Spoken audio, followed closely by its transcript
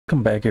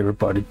Welcome back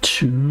everybody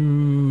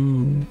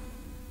to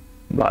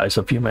Rise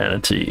of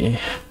Humanity.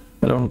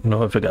 I don't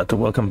know if I got the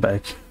welcome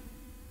back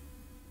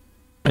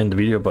in the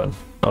video, but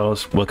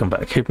always welcome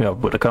back. Hit me up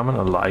with a comment,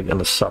 a like,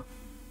 and a sub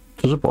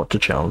to support the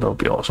channel. That would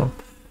be awesome.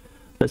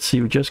 Let's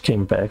see, we just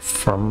came back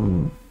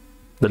from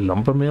the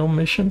lumber mill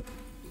mission.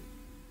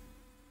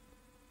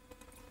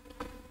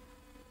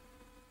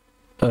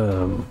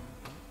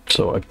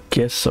 So I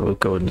guess I will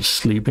go in the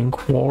sleeping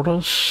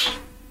quarters.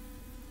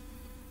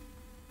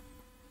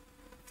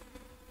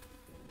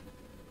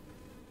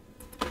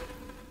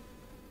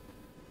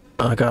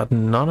 I got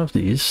none of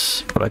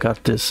these, but I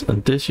got this,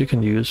 and this you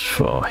can use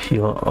for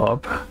heal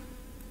up.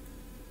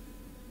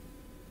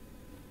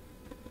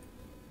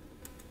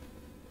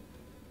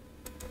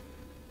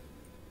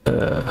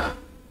 There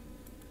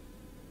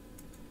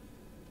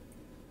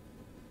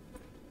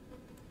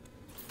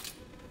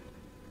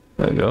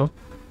we go.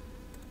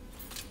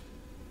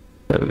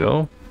 There we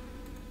go.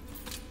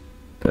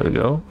 There we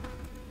go.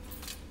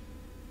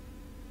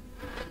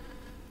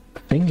 I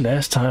think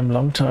last time,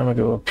 long time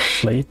ago, I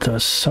played, there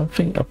was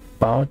something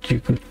about you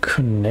could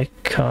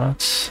connect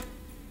cards.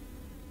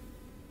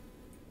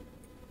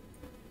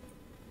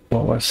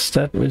 What was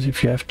that with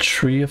if you have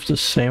 3 of the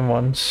same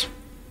ones?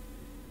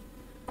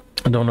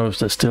 I don't know if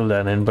there's still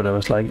that in, but I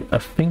was like, I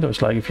think it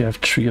was like if you have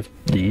 3 of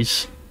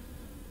these,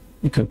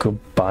 you can go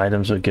buy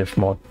them so you give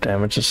more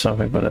damage or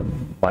something, but it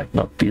might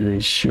not be the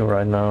issue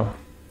right now.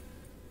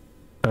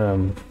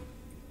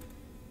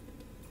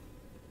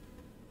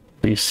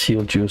 These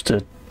heal juice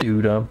that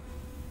dude up.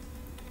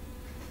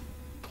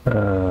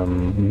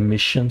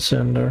 Mission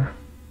center.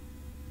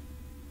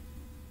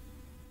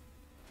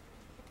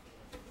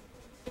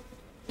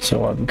 So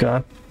what we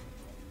got?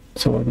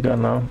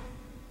 Now?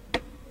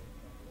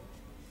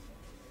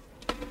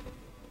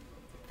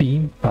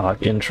 Theme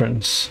park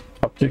entrance.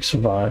 Object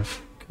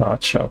survive.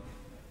 Card shop.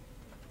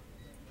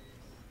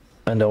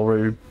 And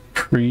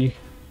already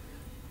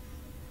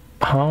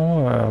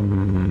how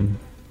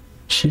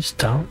she's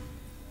down.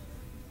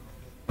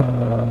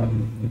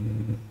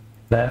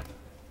 That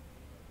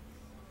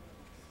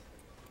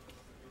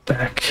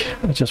back.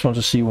 I just want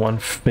to see one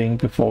thing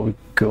before we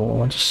go. I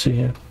want to see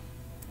it.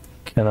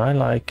 Can I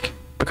like,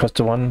 because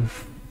the one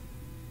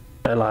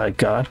ally I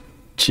got,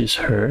 she's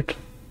hurt.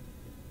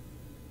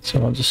 So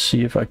I want to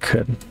see if I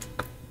could.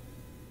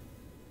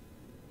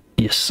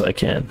 Yes, I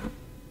can.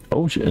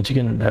 Oh, and you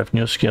can have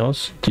new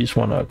skills. These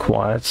one are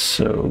acquired,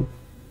 so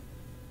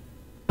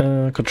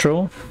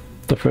control.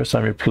 The first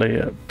time you play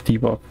a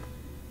debug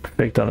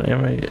effect on an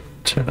enemy,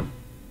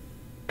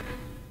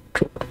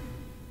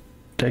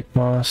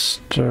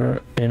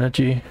 Deckmaster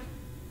energy.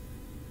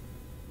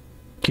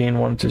 Gain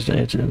 1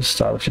 energy at the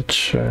start of your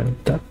turn.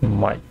 That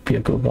might be a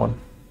good one.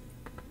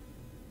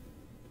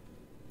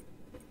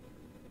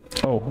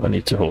 Oh, I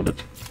need to hold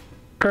it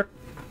to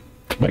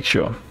make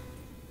sure.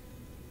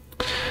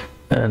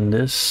 And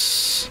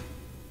this,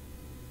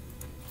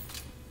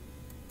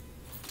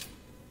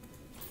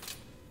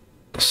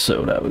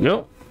 so there we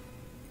go.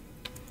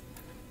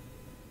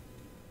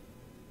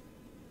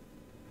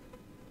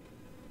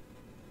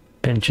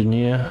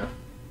 Engineer.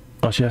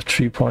 Oh, so you have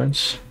 3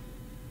 points.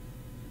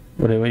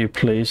 Whatever you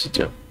place,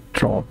 you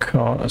draw a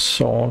card, a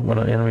sword. When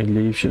an enemy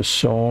leaves your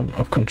zone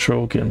of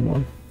control, gain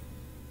 1.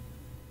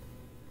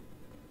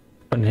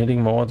 When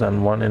hitting more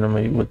than one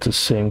enemy with the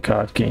same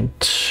card, gain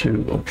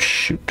 2. Oh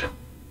shoot.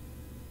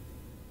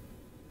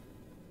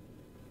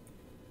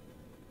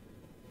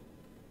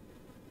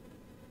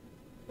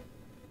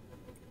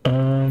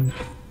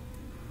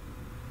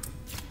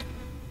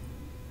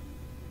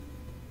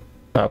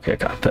 Okay, I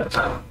got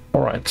that.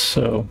 Alright,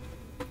 so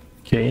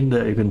okay, in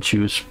there you can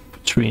choose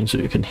between, so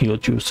you can heal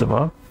juice them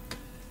up.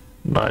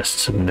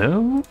 Nice to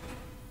know.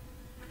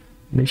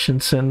 Mission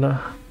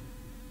center.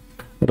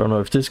 I don't know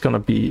if this is gonna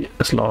be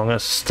as long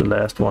as the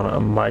last one. I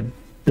might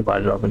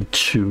divide it up in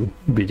 2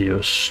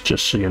 videos,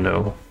 just so you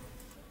know.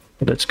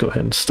 But let's go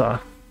ahead and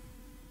start.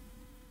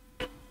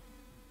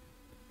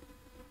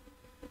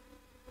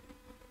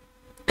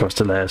 Because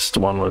the last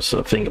one was,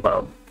 I think,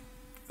 about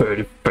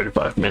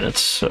 30-35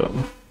 minutes, so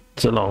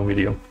it's a long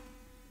video.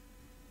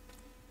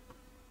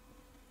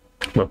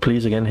 But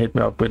please again hit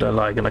me up with a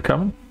like and a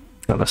comment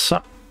and a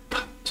sub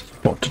to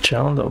support the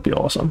channel. That would be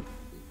awesome.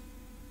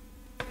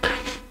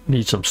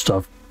 Need some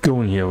stuff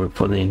going here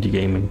for the indie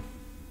gaming.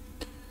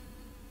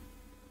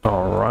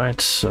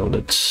 Alright, so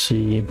let's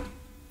see.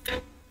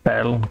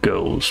 Battle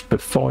goals.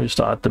 Before you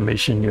start the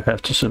mission, you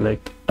have to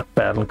select a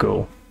battle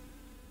goal.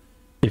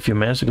 If you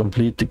manage to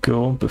complete the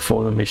goal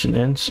before the mission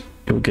ends,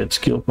 you will get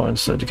skill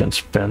points that you can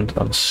spend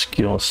on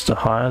skills. The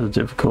higher the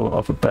difficulty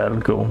of a battle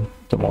goal,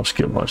 the more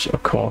skill points,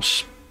 of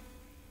course.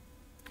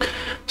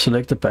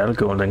 Select the battle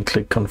goal and then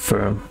click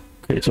confirm.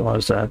 Okay, so how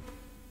is that?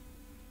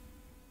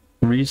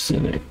 Reach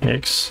in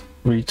X,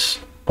 reach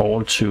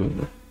all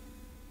 2.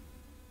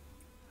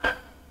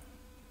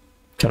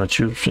 Can I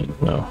choose?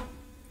 No.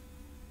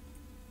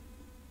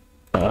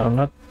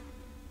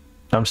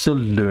 I'm still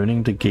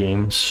learning the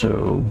game,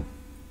 so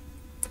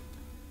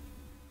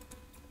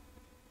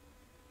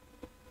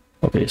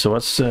okay, so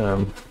what's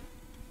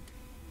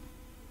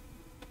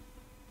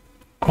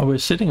Oh, we're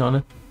sitting on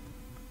it.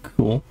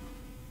 Cool.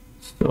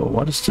 So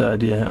what is the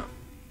idea here?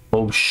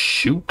 Oh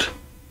shoot.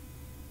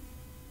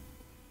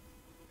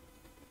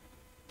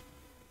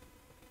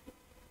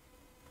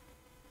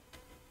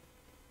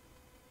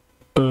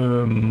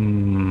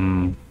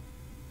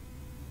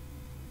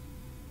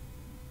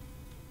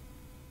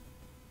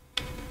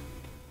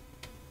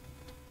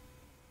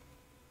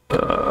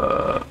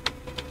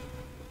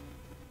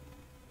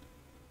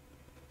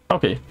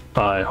 Okay,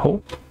 I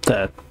hope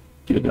that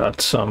you got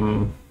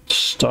some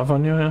stuff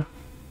on you here.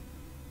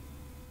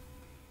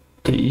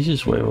 The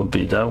easiest way will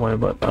be that way,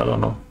 but I don't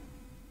know.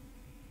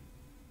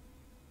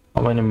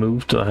 How many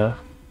moves do I have?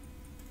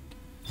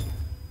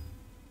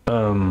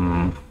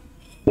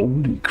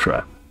 Holy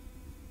crap.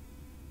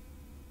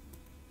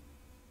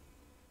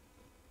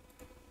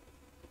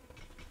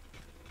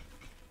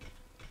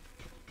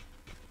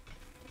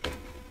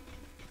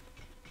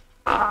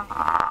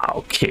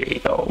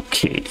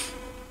 Okay.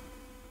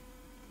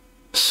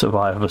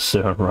 Survive a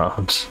 7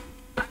 rounds.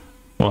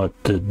 What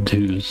the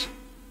deuce?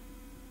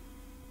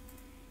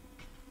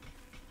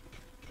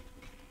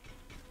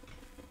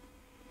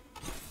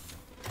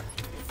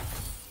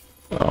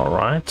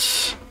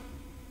 Alright.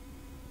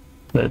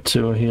 Let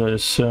 2 heal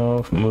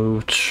yourself.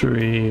 Move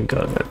 3.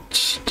 Got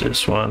it.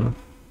 This one.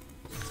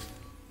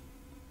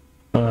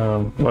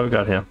 What we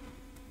got here?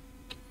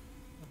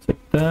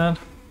 Take that.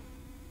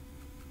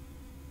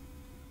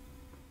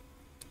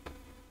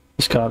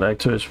 This card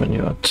activates when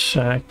you are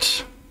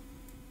attacked.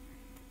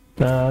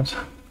 That.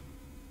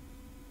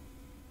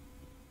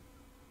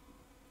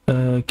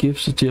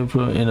 Gives the deal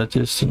in a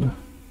distance.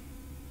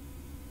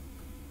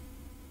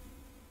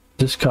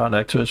 This card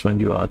activates when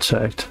you are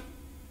attacked.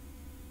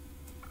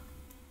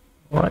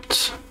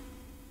 Right.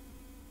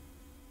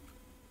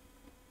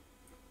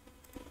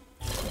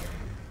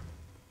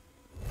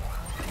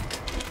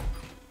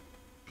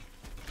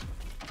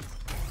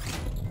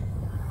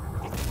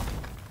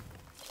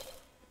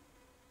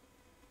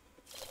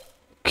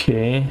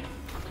 Okay.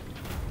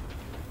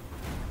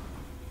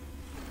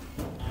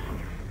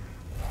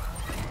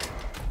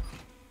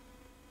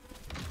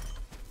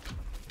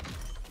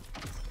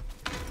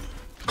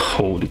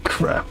 Holy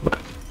crap.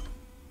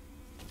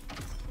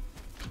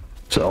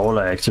 So all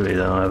I activate,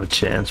 I don't have a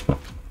chance, but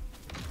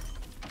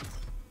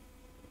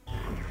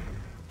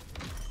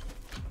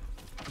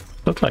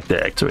look like they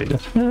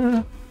activated.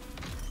 They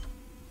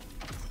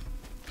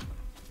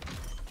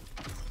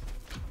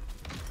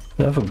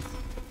have a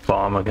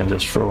bomb I can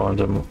just throw on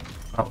them.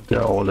 Oh,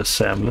 they're all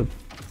assembled.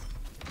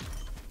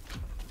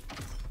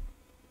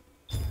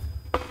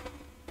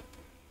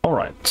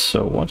 Alright,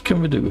 so what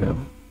can we do here?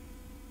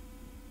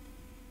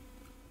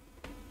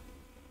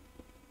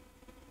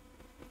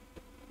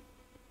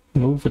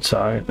 Move a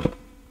target.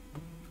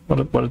 What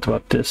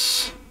about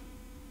this?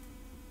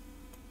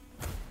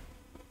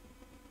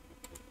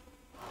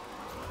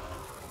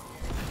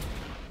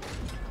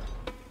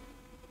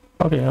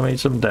 Okay, I made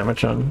some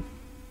damage on.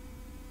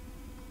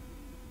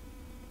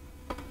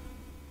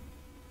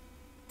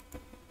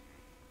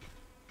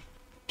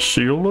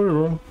 See you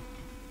later.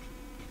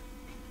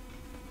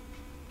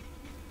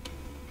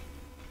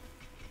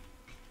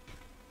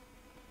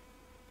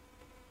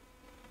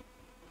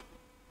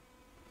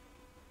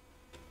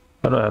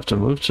 Where do I have to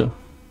move to?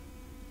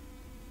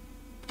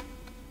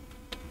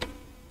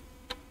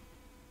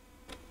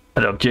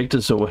 The objective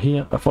is over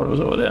here. I thought it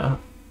was over there.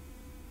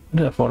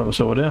 I thought it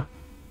was over there.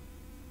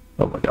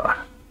 Oh my god.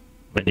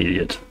 I'm an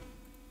idiot.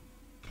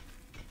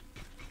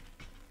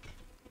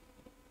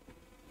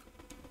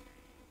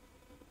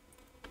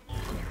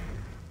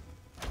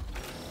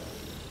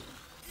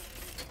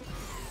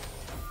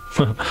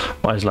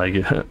 Why is like,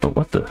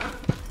 what the?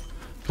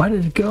 Why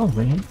did it go,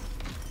 man?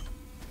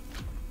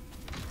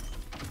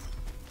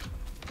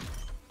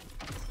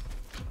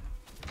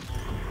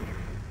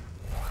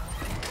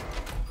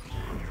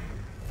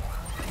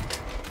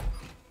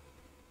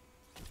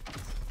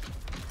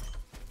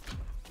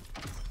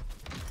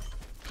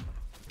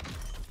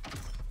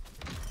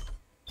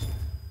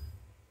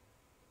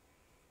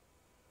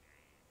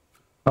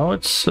 Oh,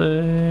 it's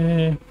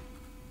a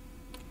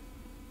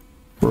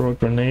throw a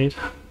grenade.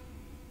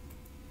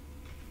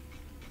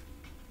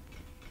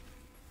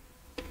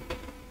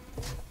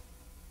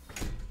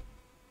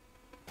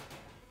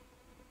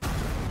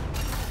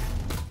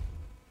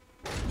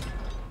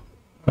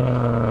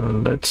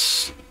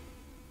 Let's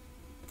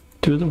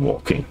do the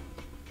walking.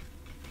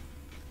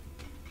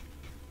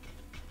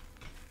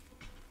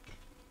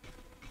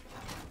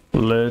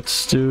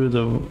 Let's do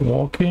the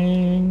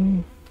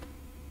walking.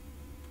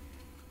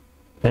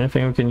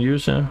 Anything we can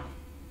use here?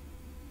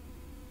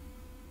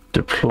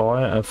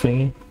 Deploy a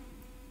thingy.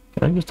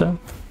 Can I use that?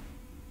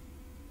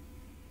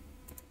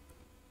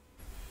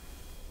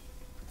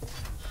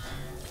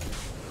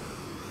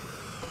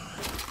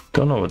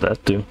 Don't know what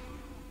that do.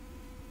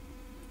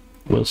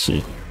 We'll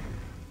see.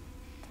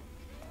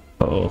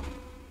 Uh-oh.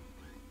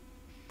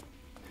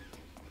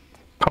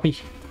 Copy.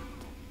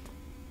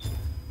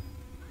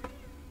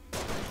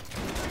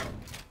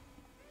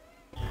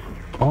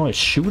 Oh, it's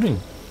shooting.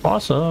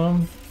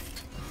 Awesome.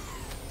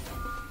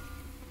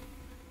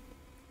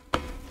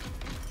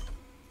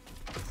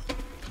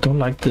 Don't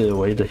like the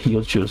way the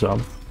heal shoots up.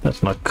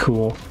 That's not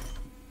cool.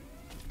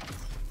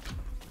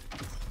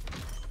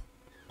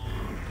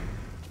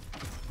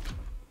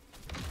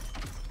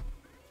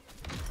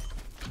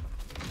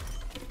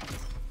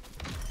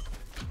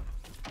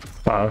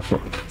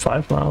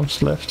 Five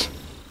rounds left.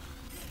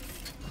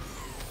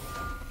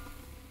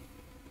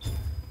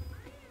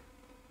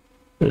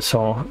 It's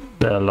all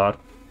there are a lot.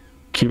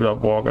 Keep it up,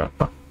 Walker.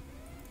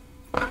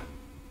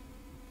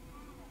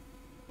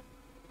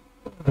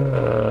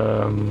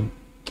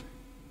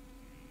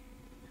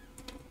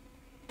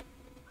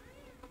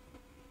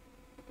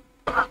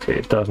 Okay,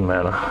 it doesn't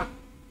matter.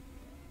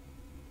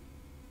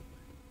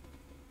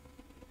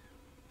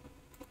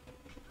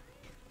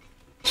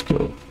 Let's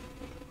go.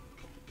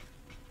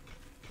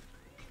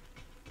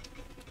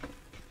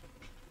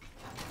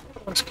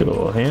 Let's get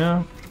over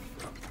here.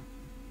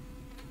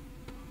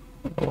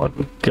 What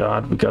we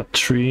got? We got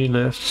 3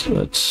 left.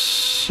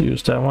 Let's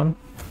use that one.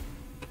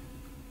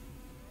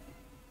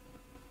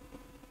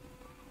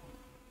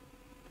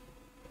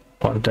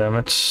 One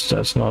damage.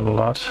 That's not a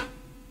lot.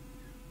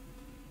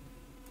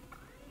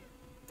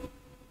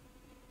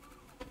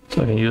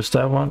 So I can use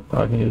that one.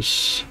 I can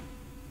use.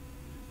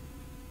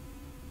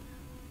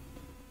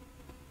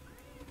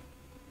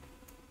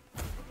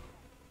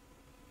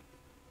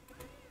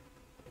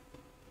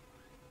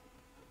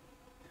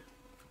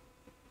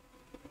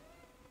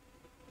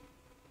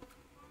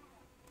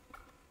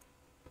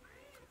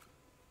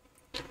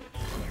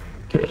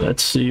 Okay,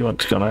 let's see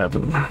what's gonna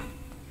happen.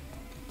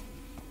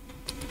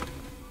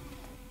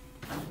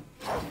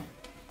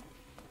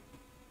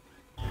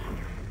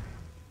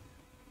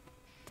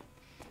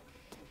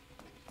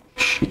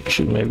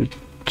 Should maybe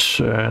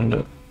turn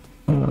the.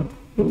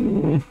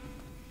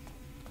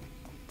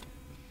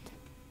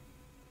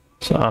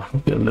 So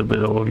get a little bit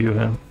overview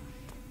here.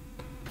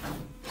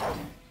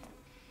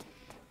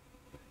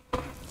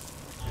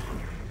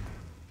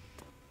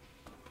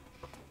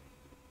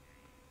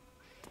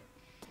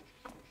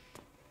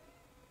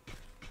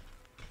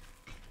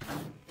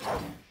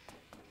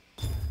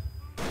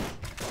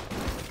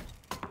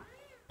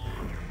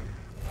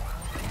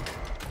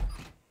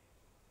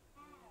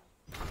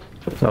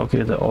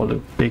 Okay, all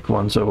the big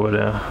ones over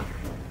there.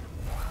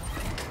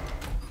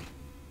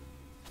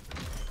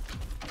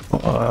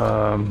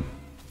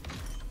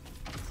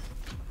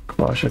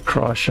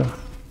 Crusher.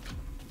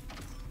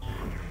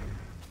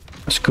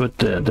 It's good.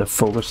 The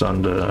focus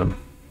on the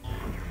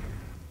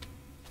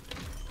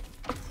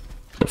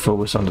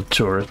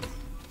turret.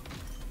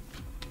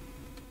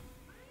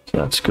 So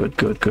that's good.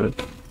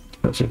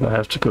 Because if I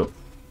have to go,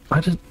 I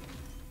did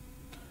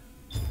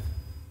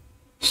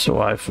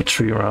survive for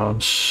 3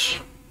 rounds.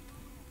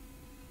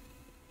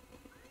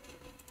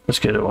 Let's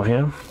get over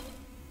here.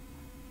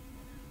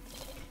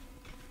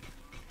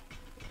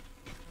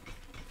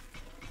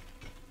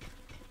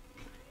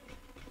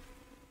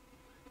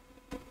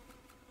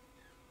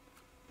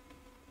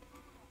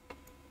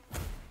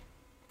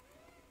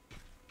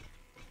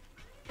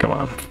 Come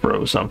on,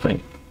 throw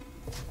something.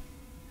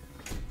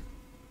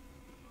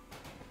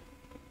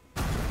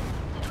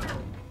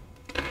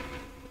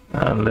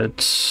 And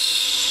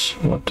let's,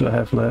 what do I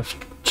have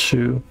left?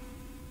 2.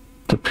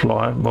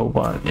 Deploy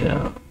mobile,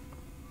 yeah.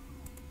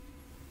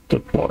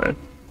 Deploy it.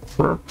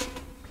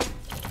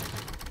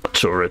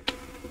 Turret.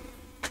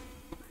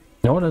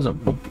 No, it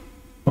isn't.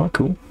 Oh,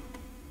 cool.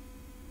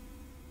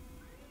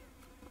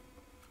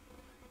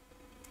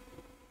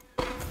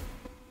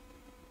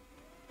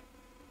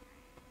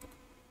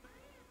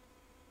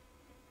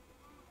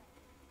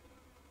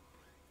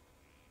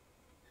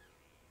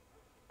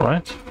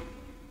 Right.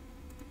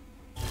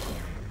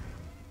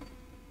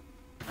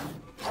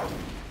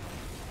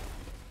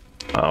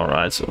 All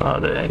right, so now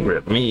they're angry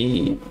at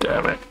me.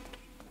 Damn it.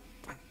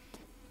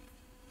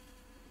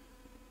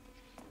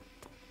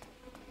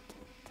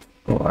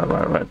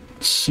 Right.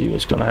 Let's see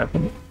what's gonna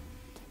happen.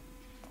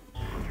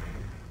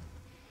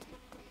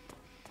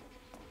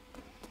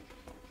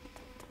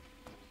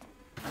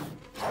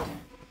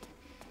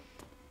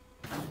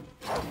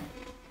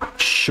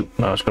 Shoot,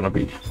 now it's gonna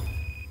be.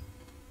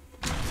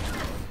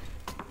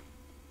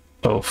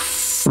 Oh,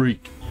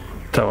 freak.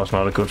 That was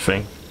not a good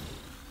thing.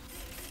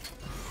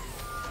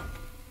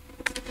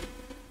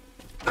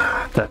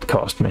 That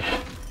cost me.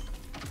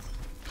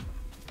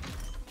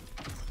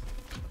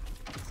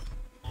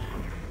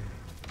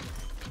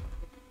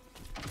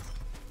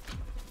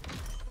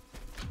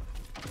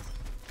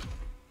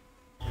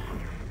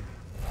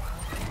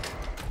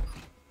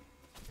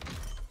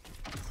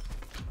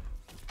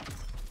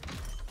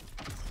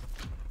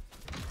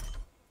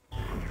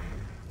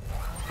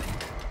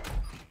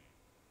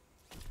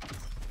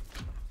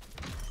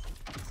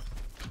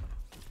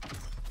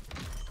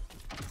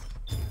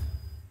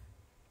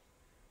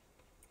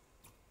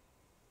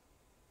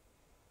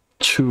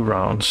 Two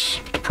rounds.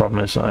 The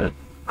problem is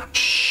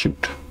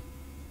shoot.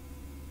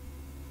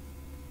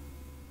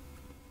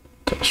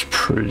 That's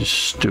pretty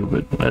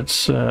stupid.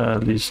 Let's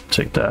at least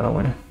take that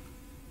away.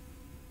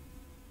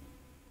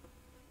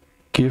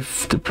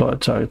 Give deploy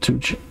target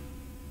to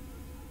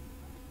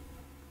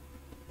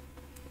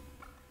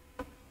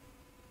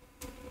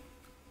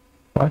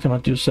Why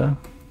cannot use that?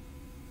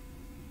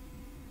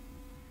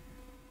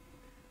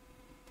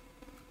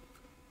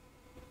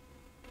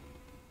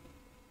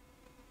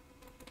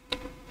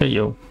 Hey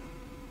yo.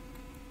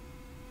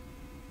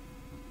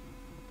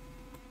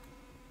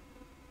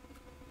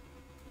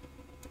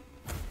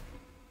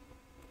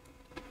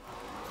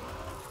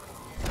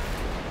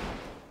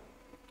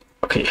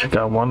 Okay, I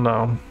got one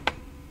down.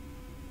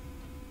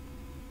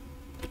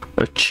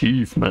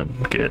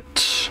 Achievement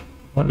get.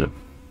 What the?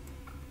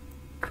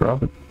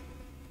 Drop it.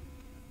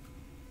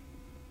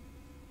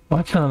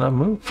 Why can't I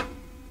move?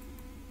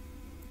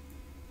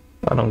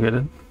 I don't get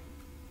it.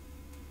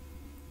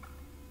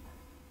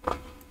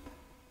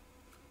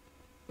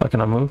 Why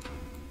can I move?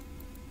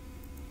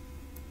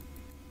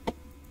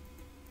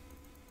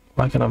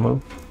 Why can I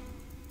move?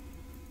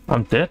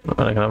 I'm dead. Why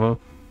can I move?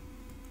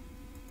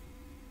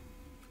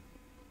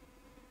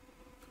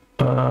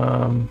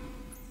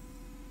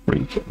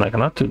 I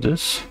cannot do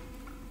this.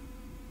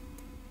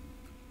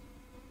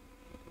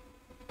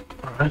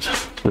 Alright,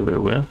 it's a little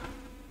bit weird.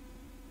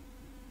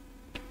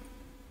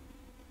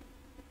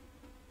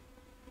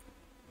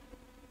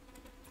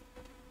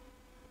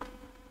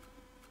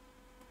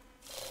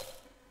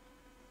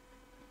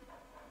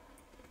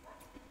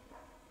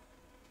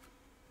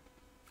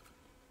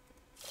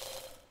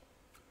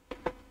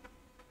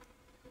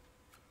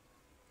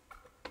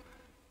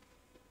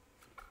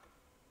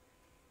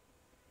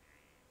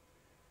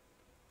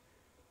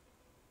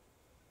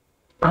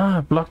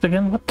 Ah, blocked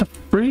again? What the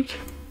freak?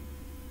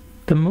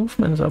 The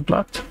movements are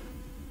blocked.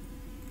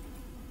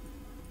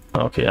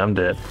 Okay, I'm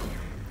dead.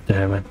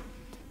 Damn it.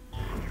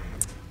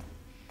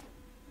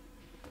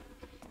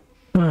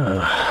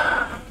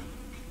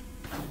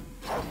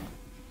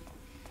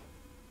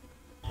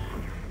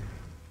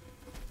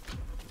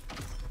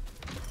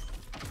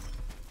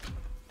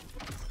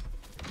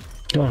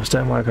 Don't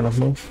understand why I cannot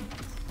move.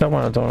 That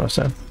one I don't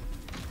understand.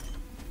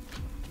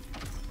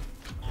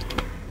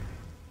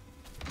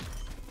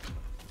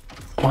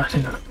 Why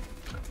did I?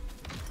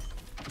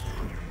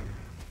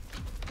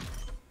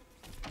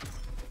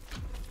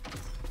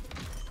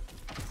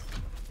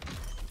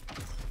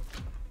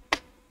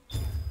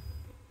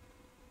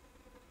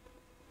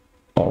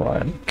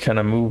 Alright, can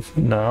I move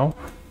now?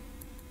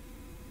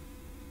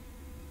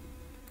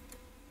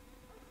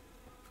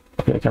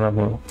 Okay, I cannot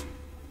move.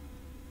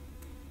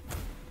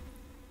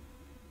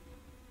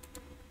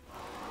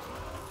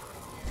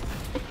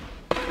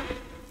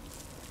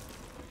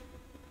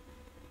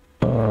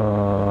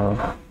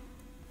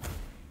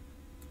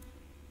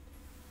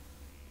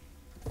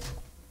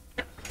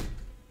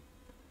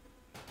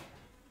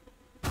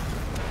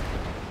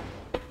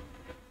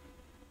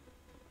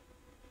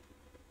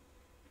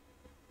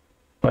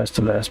 Where's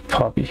the last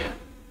puppy?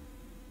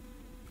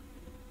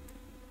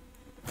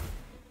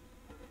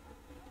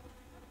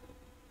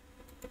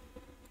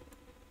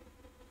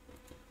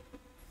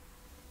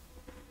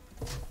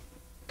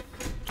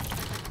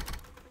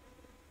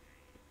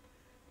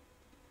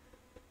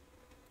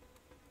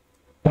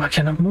 Why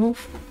can't I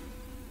move?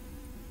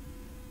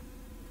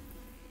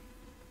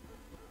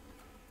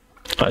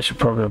 I should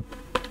probably...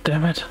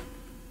 Damn it.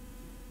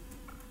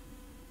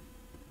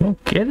 I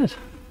don't get it.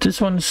 This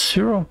one is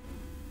 0.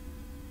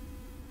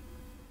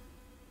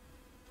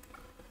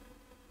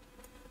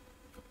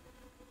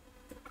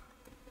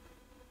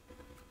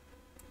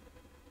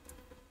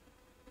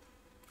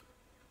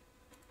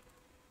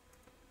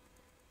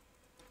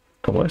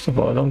 First of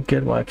all, I don't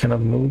get why I cannot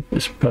move.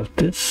 It's because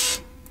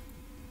this.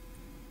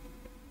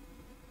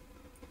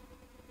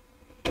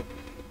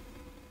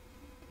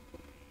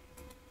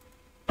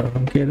 I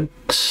don't get it.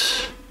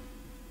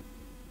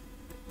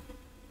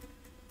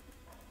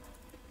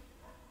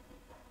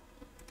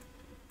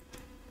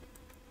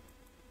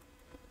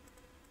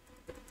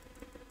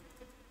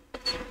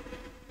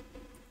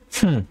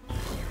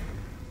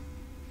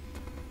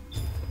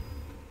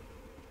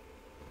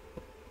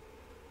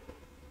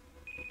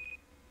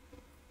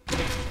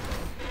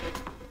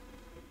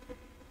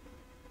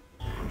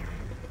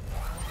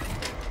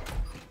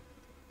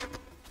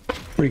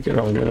 Freak, I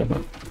don't get it.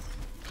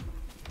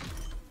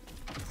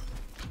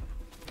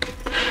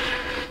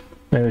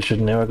 Maybe I should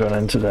never go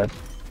into that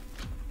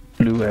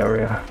blue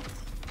area.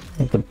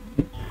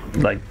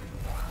 Like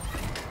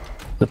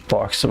the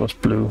box that was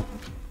blue.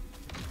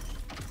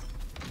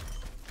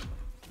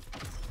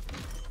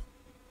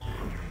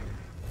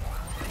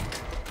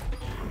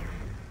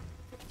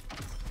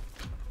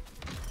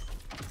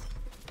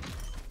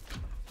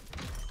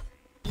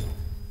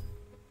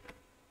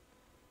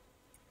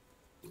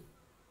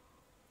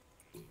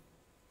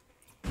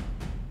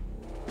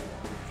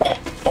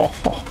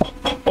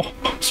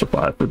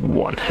 Survived with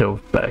 1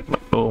 health back.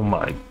 Oh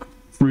my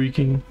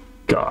freaking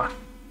god.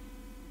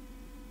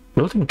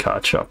 Building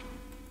card shop.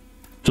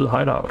 To the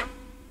hideout.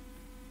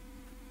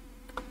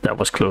 That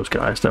was close,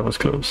 guys. That was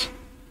close.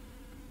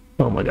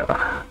 Oh my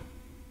god.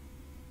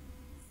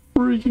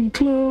 Freaking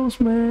close,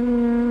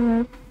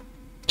 man.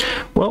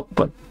 Well,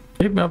 but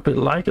hit me up with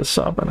a like, a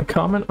sub, and a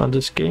comment on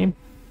this game.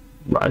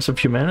 Rise of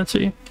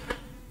Humanity.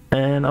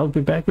 And I'll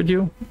be back with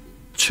you,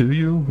 to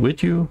you,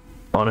 with you,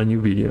 on a new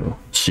video.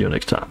 See you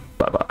next time.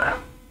 Bye bye.